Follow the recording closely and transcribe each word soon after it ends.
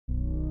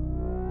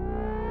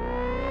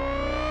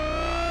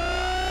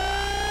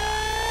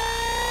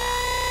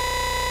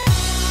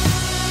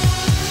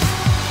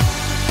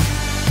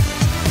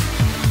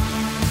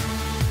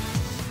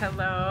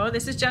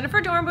this is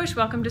Jennifer Dornbush.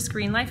 Welcome to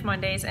Screen Life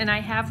Mondays, and I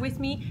have with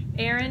me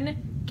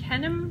Erin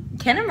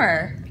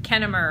Kennemer.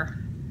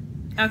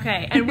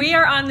 Okay, and we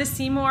are on the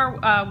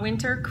Seymour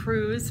Winter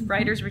Cruise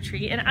Writers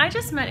Retreat, and I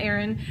just met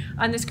Erin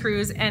on this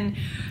cruise, and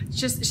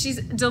she's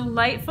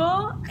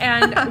delightful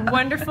and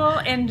wonderful,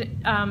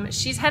 and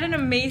she's had an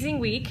amazing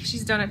week.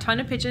 She's done a ton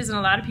of pitches, and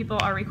a lot of people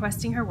are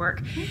requesting her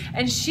work,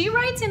 and she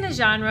writes in a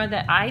genre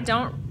that I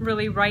don't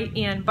really write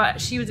in, but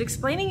she was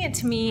explaining it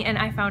to me, and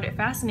I found it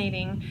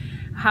fascinating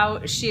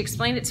how she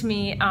explained it to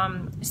me.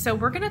 So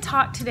we're going to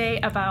talk today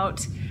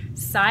about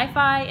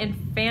sci-fi and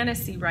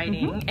fantasy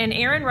writing, and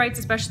Erin writes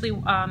especially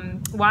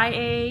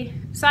YA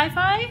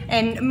sci-fi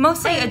and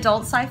mostly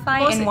adult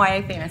sci-fi and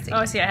YA fantasy.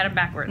 Oh, see, I had them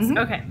backwards.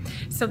 Okay,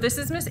 so this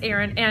is Miss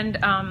Erin, and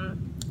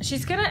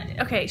she's gonna,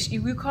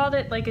 you called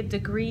it like a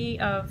degree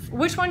of,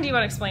 which one do you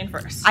want to explain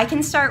first? I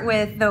can start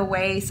with the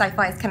way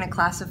sci-fi is kind of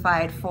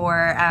classified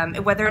for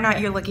whether or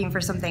not you're looking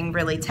for something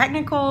really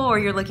technical or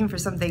you're looking for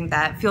something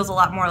that feels a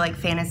lot more like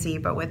fantasy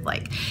but with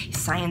like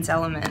science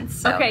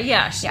elements. So, okay,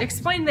 yeah.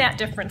 Explain that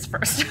difference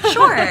first.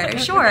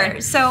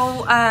 Sure.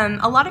 So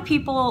a lot of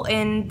people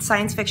in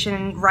science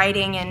fiction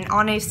writing, and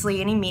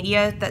honestly any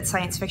media that's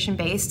science fiction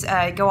based,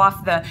 go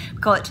off we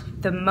call it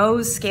the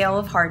Mohs scale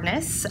of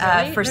hardness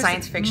for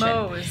science fiction.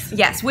 Mohs.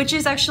 Yes, which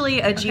is actually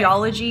a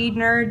geology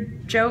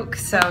nerd joke,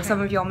 so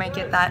some of y'all may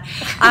get that.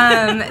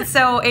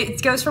 So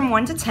it goes from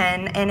 1 to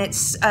 10, and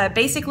it's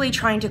basically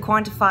trying to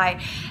quantify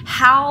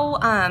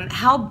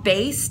how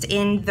based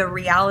in the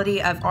reality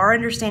of our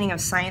understanding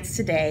of science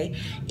today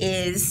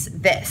is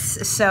this.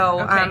 So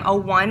a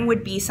 1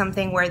 would be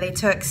something where they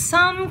took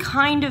some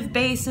kind of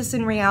basis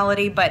in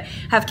reality but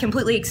have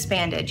completely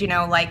expanded, you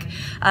know, like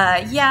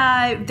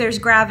yeah, there's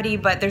gravity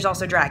but there's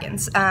also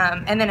dragons.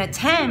 And then a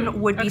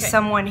 10 would be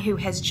someone who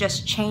has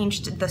just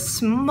changed the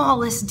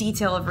smallest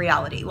detail of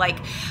reality. Like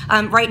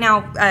right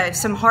now,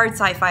 some hard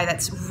sci-fi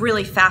that's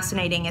really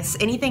fascinating is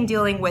anything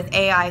dealing with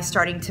AI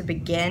starting to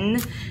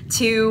begin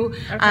to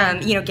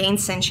gain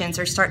sentience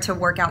or start to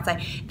work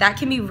outside. That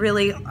can be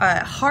really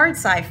hard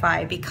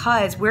sci-fi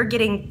because we're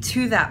getting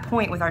to that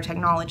point with our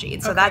technology,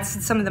 and so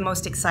that's some of the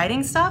most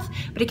exciting stuff,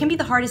 but it can be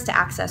the hardest to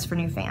access for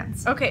new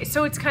fans. Okay,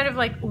 so it's kind of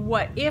like,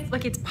 what if,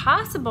 like, it's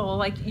possible,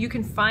 like you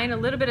can find a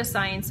little bit of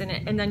science in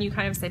it, and then you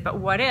kind of say, but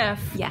what if?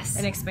 Yes.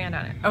 And expand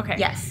on it. Okay.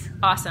 Yes.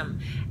 Awesome.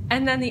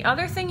 And then the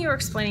other thing you were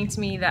explaining to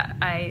me that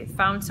I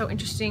found so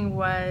interesting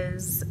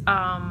was,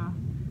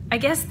 I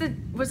guess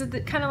was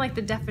it kind of like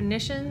the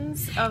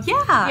definitions of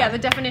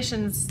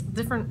the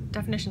different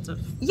definitions of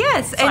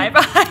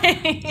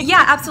sci-fi.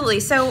 Yeah, absolutely.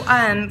 So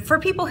for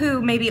people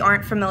who maybe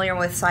aren't familiar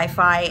with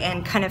sci-fi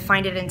and kind of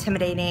find it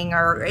intimidating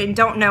and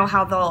don't know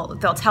how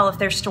they'll tell if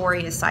their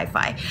story is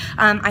sci-fi,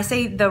 I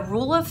say the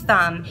rule of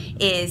thumb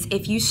is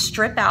if you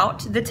strip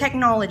out the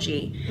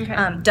technology,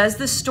 does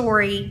the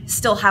story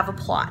still have a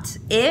plot?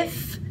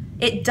 If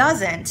it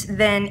doesn't,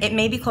 then it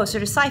may be closer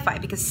to sci-fi,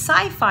 because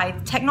sci-fi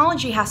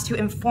technology has to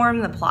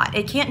inform the plot.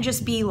 It can't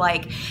just be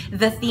like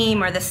the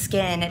theme or the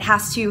skin. It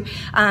has to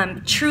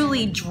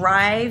truly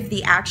drive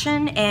the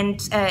action,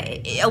 and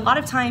a lot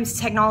of times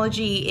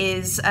technology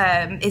is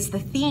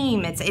the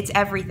theme. It's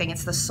everything.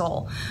 It's the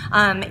soul.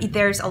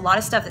 There's a lot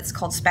of stuff that's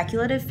called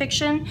speculative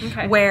fiction,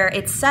 where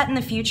it's set in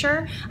the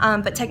future,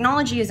 but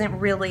technology isn't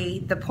really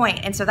the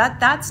point, and so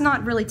that's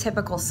not really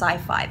typical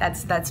sci-fi.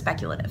 That's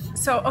speculative.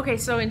 So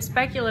so in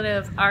speculative,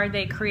 are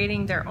they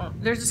creating their own?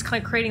 They're just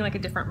kind of creating like a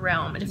different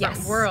realm, a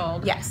different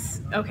world. Yes.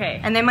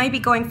 Okay. And they might be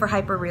going for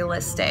hyper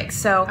realistic.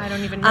 So I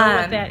don't even know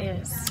what that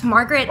is.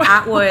 Margaret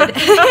Atwood.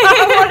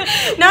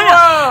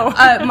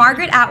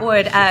 Margaret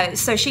Atwood.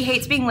 So she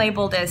hates being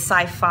labeled as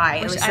sci-fi.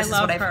 At least this is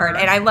what I've heard,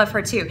 and I love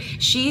her too.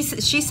 She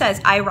says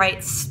I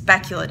write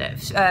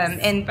speculative,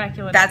 and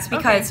that's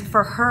because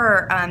for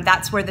her,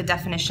 that's where the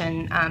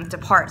definition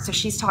departs. So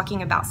she's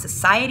talking about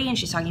society, and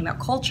she's talking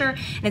about culture,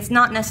 and it's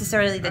not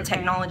necessarily the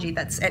technology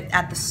that's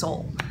at the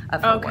soul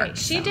of her work.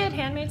 She did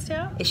Handmaid's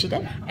Tale. Yes, she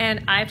did.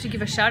 And I have to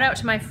give a shout out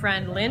to my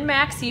friend Lynn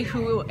Maxey,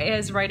 who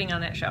is writing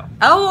on that show.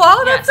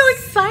 Oh, that's so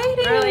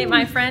exciting! Really,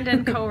 my friend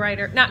and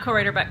not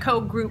co-writer, but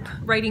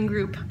writing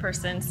group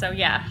person. So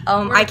yeah.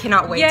 I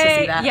cannot wait to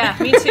see that. Yeah,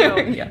 me too.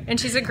 And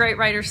she's a great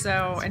writer.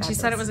 And she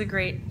said it was a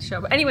great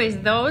show. But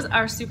anyways, those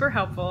are super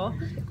helpful.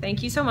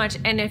 Thank you so much.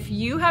 And if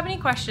you have any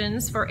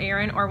questions for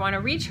Erin or want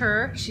to reach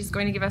her, she's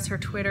going to give us her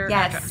Twitter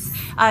address.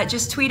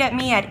 Just tweet at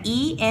me at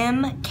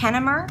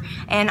Kennemer,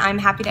 and I'm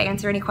happy to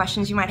answer any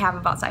questions you might have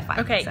about sci-fi.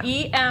 Okay, so.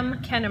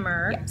 E.M.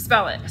 Kennemer. Yeah.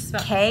 Spell it.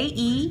 Kennemer.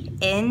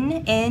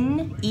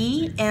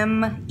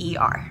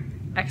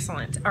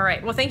 Excellent. All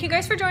right. Well, thank you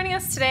guys for joining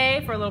us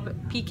today for a little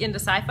bit peek into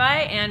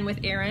sci-fi and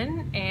with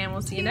Erin, and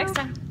we'll see you next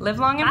time. Live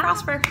long and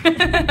prosper.